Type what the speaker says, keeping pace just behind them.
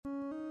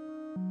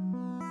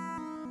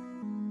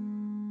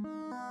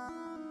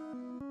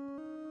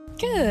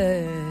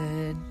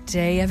Good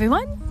day,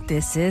 everyone.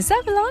 This is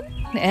Avalon,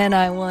 and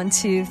I want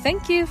to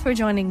thank you for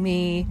joining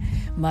me,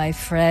 my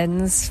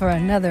friends, for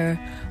another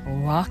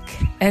Walk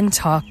and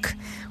Talk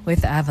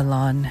with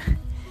Avalon.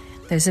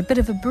 There's a bit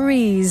of a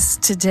breeze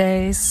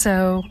today,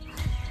 so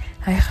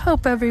I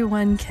hope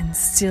everyone can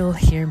still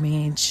hear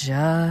me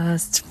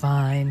just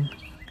fine.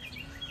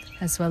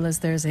 As well as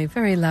there's a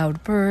very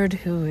loud bird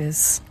who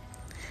is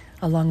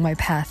along my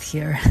path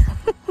here.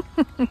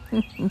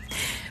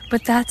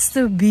 But that's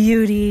the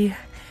beauty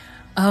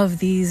of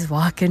these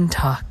walk and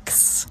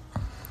talks.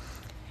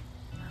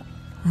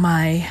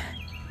 My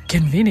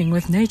convening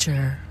with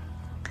nature.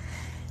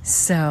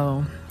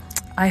 So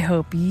I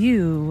hope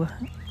you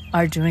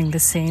are doing the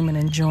same and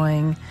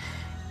enjoying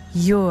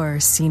your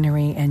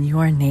scenery and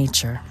your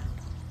nature.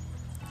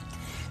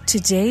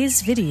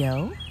 Today's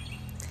video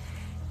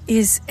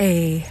is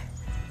a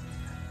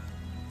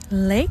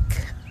lake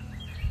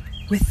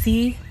with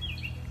the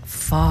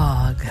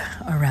fog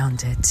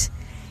around it.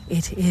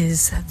 It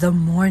is the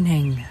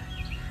morning.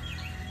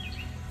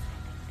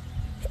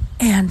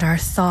 And our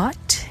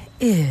thought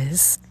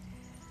is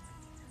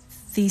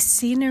the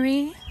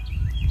scenery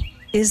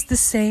is the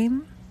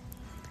same.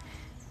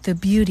 The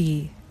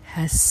beauty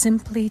has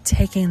simply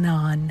taken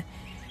on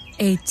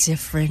a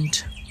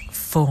different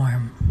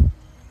form.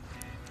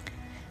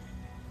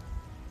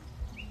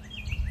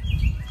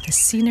 The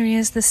scenery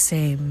is the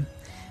same.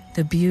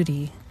 The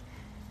beauty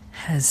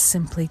has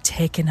simply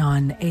taken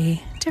on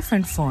a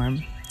different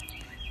form.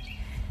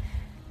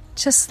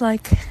 Just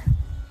like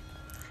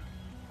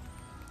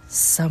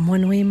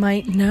someone we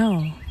might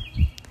know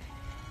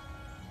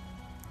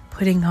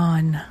putting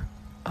on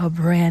a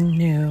brand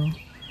new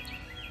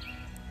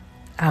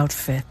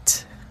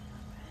outfit,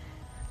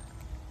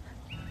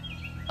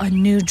 a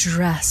new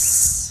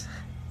dress,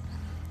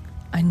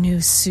 a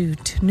new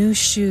suit, new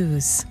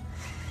shoes.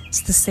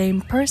 It's the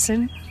same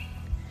person,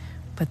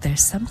 but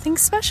there's something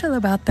special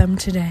about them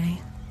today.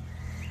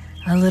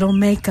 A little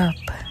makeup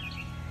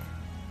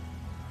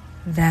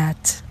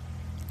that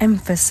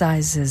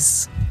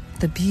emphasizes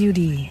the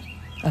beauty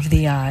of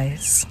the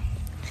eyes.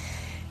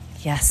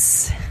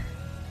 Yes,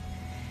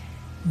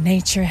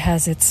 nature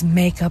has its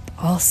makeup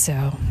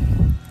also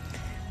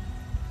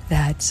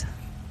that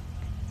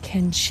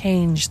can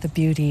change the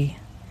beauty.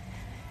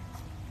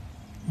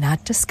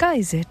 Not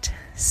disguise it,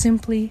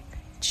 simply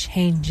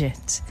change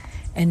it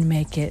and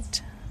make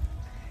it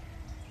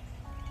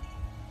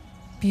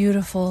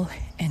beautiful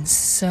in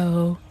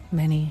so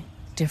many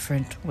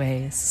different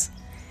ways.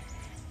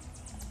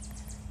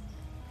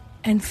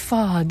 And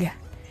fog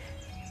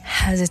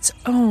has its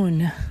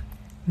own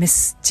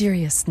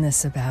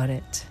mysteriousness about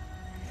it.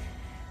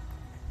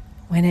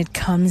 When it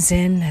comes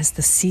in as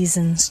the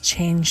seasons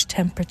change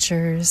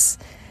temperatures,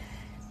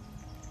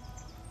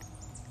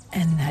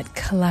 and that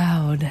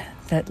cloud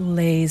that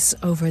lays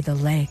over the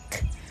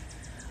lake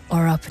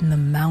or up in the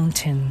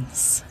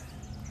mountains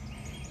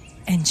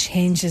and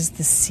changes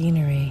the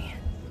scenery.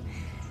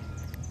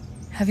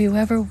 Have you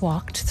ever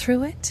walked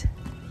through it?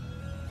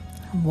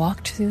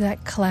 Walked through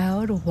that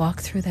cloud,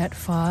 walked through that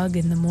fog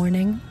in the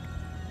morning?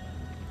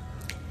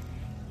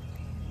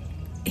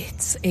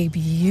 It's a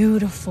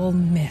beautiful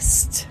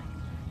mist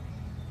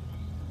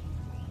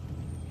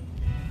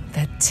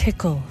that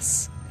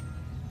tickles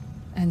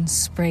and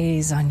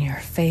sprays on your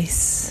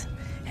face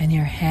and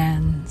your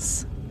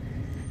hands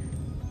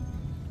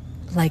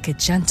like a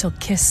gentle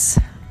kiss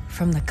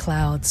from the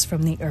clouds,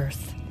 from the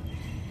earth.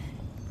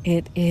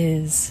 It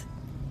is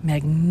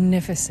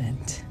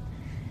magnificent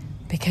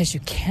because you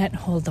can't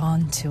hold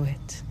on to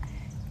it.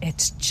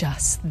 It's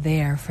just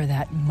there for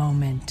that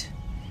moment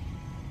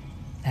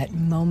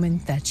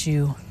that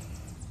you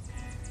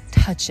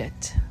touch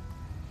it.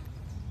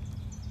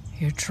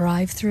 You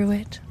drive through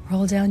it,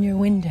 roll down your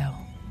window,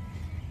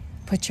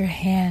 put your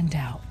hand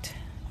out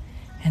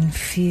and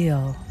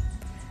feel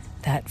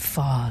that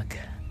fog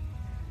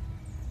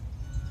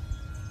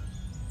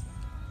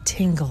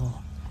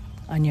tingle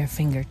on your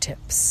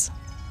fingertips.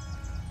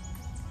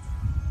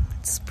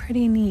 It's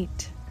pretty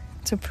neat.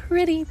 It's a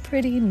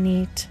pretty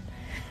neat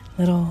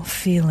little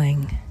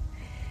feeling.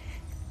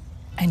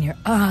 And your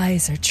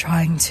eyes are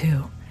trying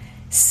to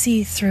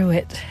see through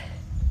it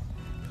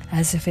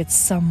as if it's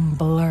some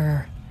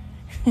blur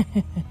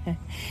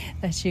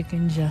that you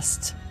can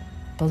just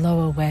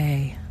blow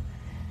away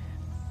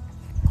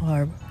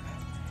or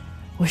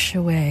wish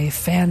away,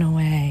 fan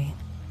away.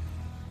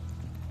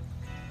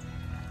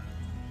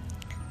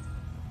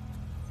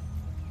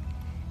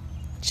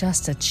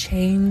 Just a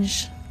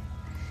change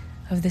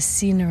of the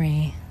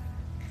scenery,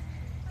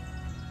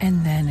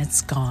 and then it's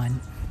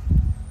gone.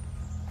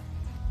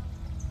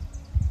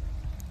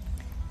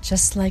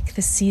 Just like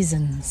the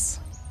seasons,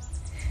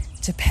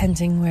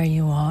 depending where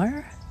you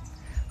are,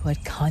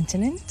 what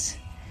continent,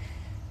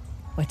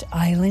 what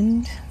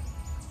island,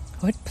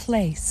 what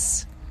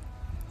place,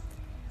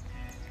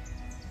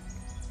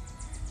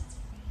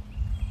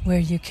 where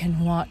you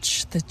can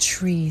watch the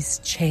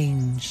trees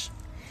change,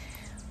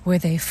 where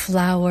they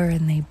flower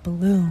and they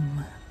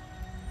bloom,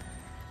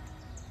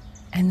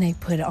 and they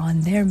put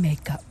on their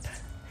makeup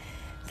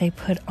They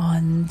put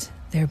on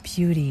their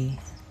beauty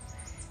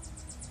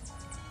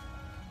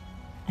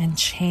and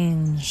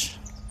change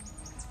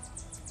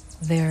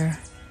their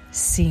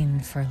scene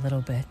for a little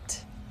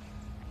bit.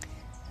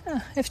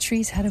 If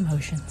trees had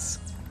emotions,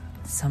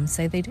 some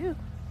say they do.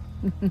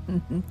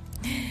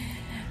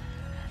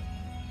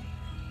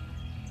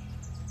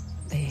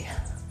 They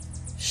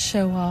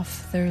show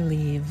off their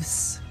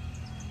leaves.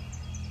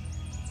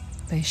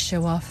 They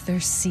show off their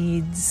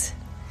seeds.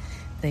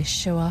 They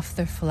show off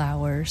their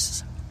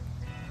flowers.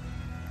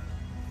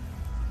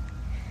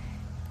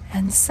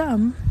 And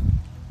some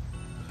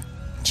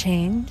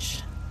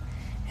change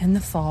in the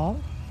fall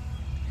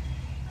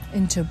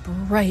into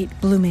bright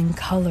blooming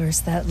colors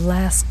that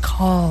last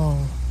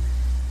call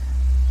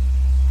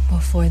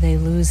before they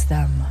lose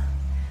them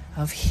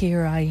of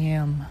here I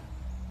am.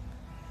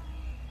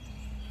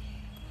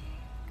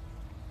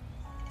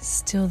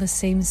 Still the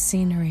same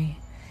scenery,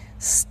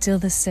 still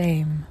the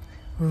same,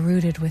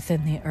 rooted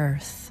within the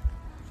earth.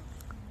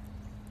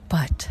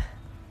 But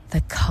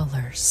the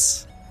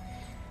colors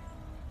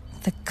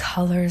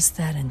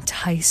that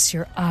entice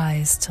your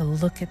eyes to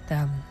look at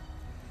them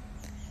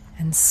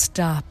and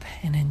stop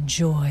and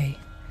enjoy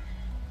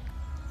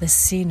the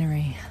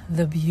scenery,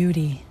 the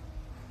beauty.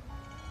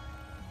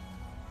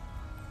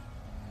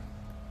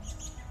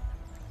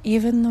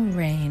 Even the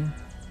rain,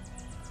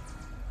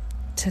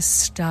 to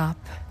stop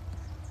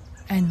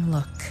and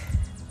look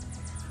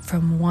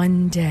from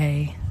one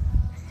day,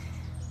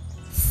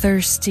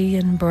 thirsty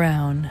and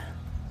brown,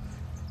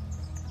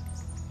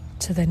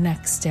 to the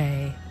next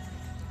day,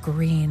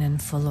 green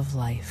and full of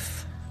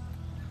life.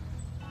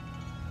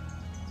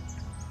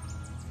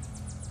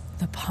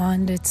 The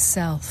pond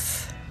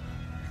itself,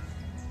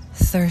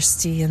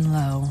 thirsty and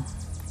low,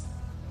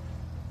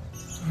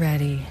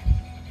 ready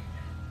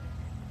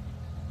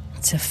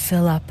to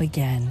fill up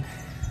again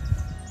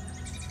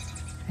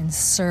and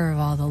serve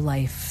all the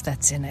life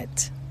that's in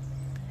it.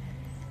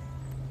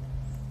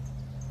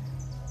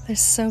 There's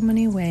so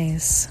many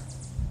ways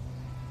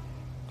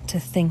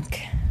to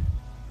think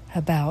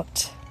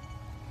about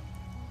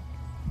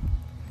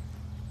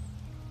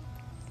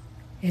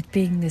it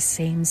being the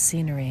same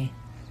scenery,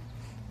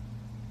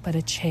 but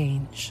a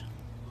change.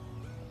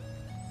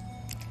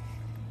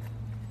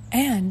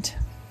 And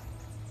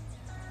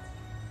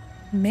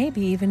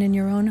maybe even in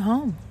your own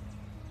home,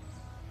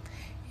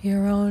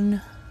 your own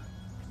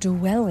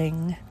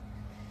dwelling,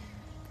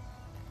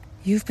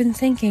 you've been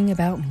thinking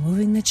about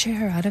moving the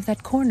chair out of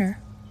that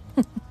corner.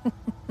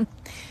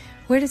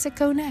 Where does it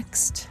go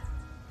next?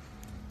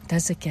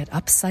 Does it get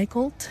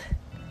upcycled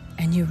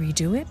and you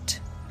redo it?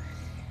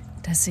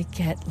 Does it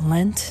get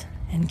lent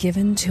and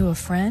given to a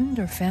friend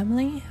or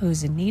family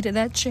who's in need of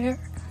that chair?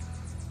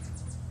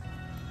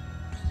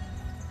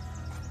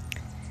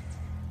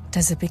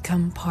 Does it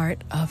become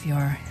part of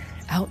your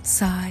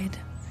outside?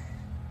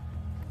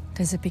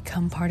 Does it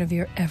become part of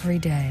your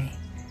everyday?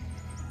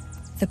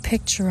 The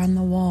picture on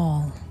the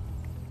wall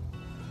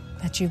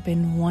that you've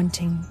been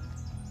wanting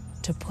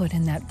to put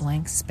in that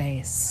blank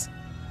space.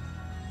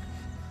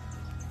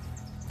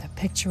 The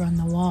picture on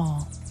the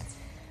wall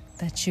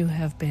that you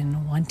have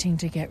been wanting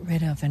to get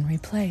rid of and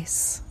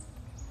replace.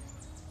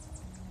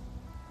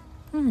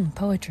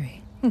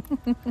 Poetry.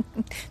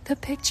 The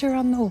picture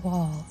on the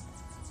wall.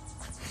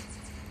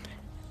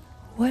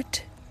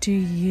 What do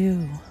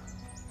you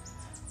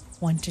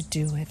want to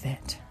do with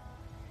it?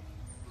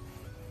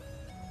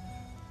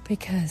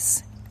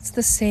 Because it's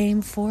the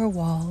same four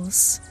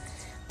walls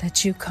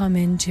that you come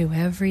into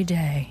every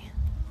day,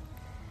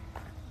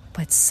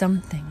 but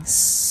something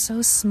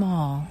so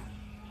small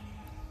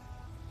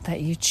that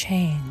you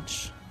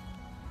change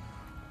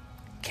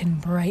can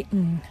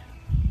brighten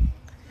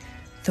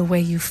the way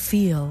you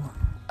feel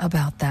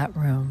about that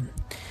room,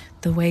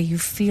 the way you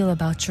feel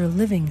about your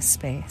living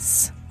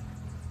space.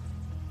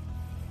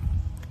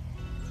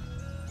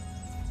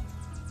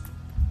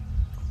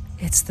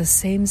 It's the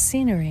same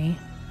scenery,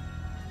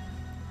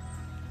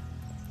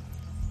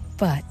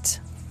 but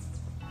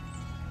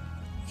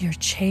you're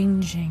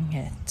changing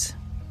it.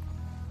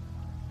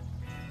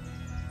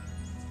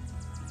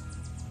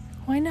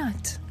 Why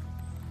not?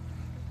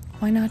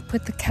 Why not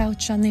put the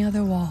couch on the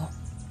other wall?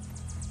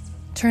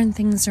 Turn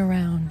things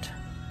around.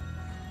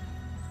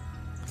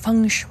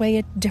 Feng shui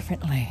it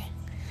differently,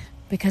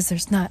 because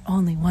there's not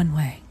only one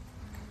way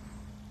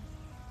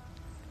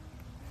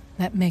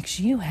that makes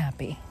you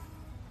happy.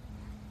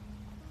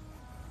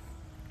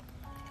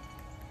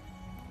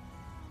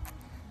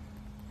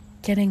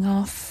 Getting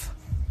off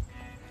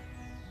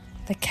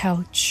the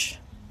couch,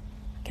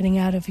 getting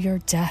out of your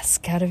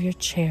desk, out of your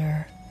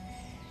chair,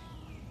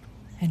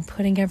 and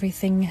putting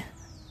everything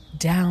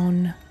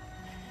down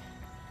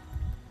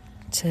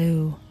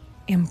to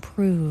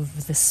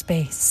improve the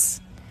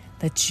space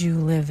that you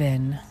live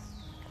in,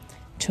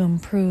 to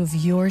improve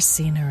your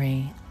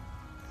scenery,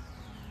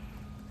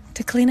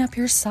 to clean up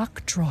your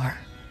sock drawer,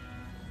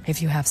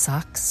 if you have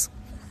socks.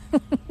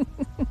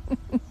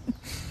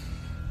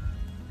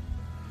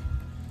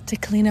 To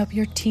clean up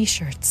your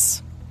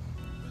t-shirts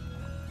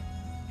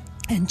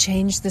and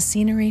change the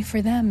scenery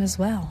for them as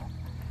well.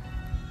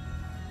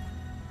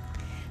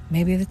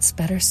 maybe that's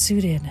better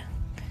suited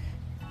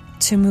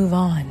to move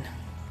on.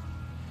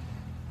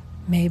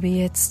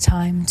 Maybe it's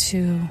time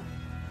to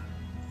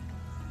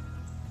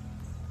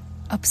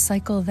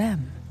upcycle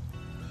them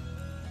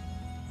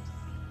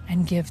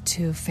and give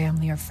to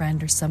family or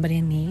friend or somebody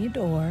in need,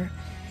 or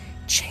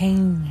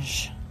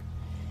change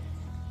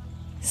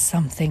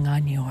something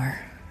on your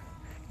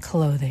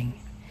clothing.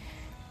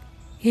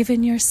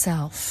 Even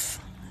yourself,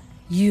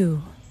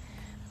 you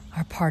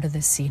are part of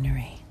the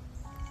scenery.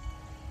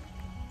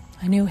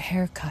 A new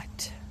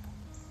haircut.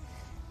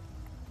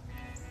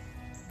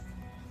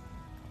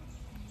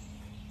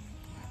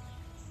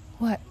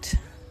 What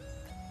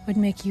would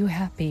make you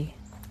happy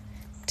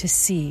to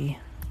see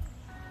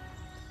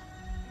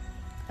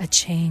a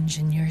change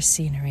in your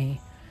scenery?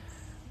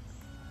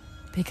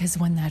 Because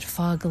when that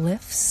fog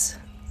lifts,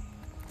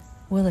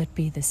 will it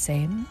be the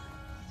same?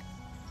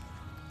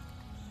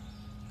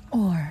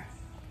 Or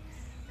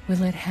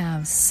will it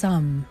have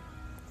some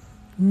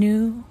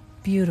new,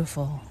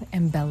 beautiful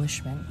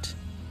embellishment?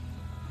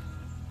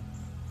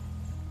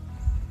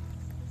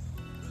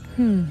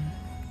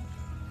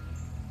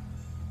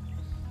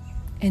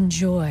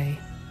 Enjoy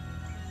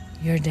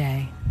your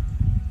day.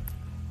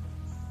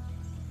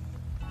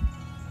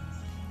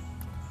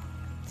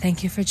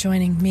 Thank you for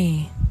joining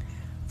me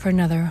for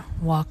another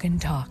Walk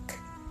and Talk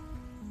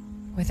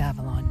with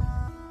Avalon.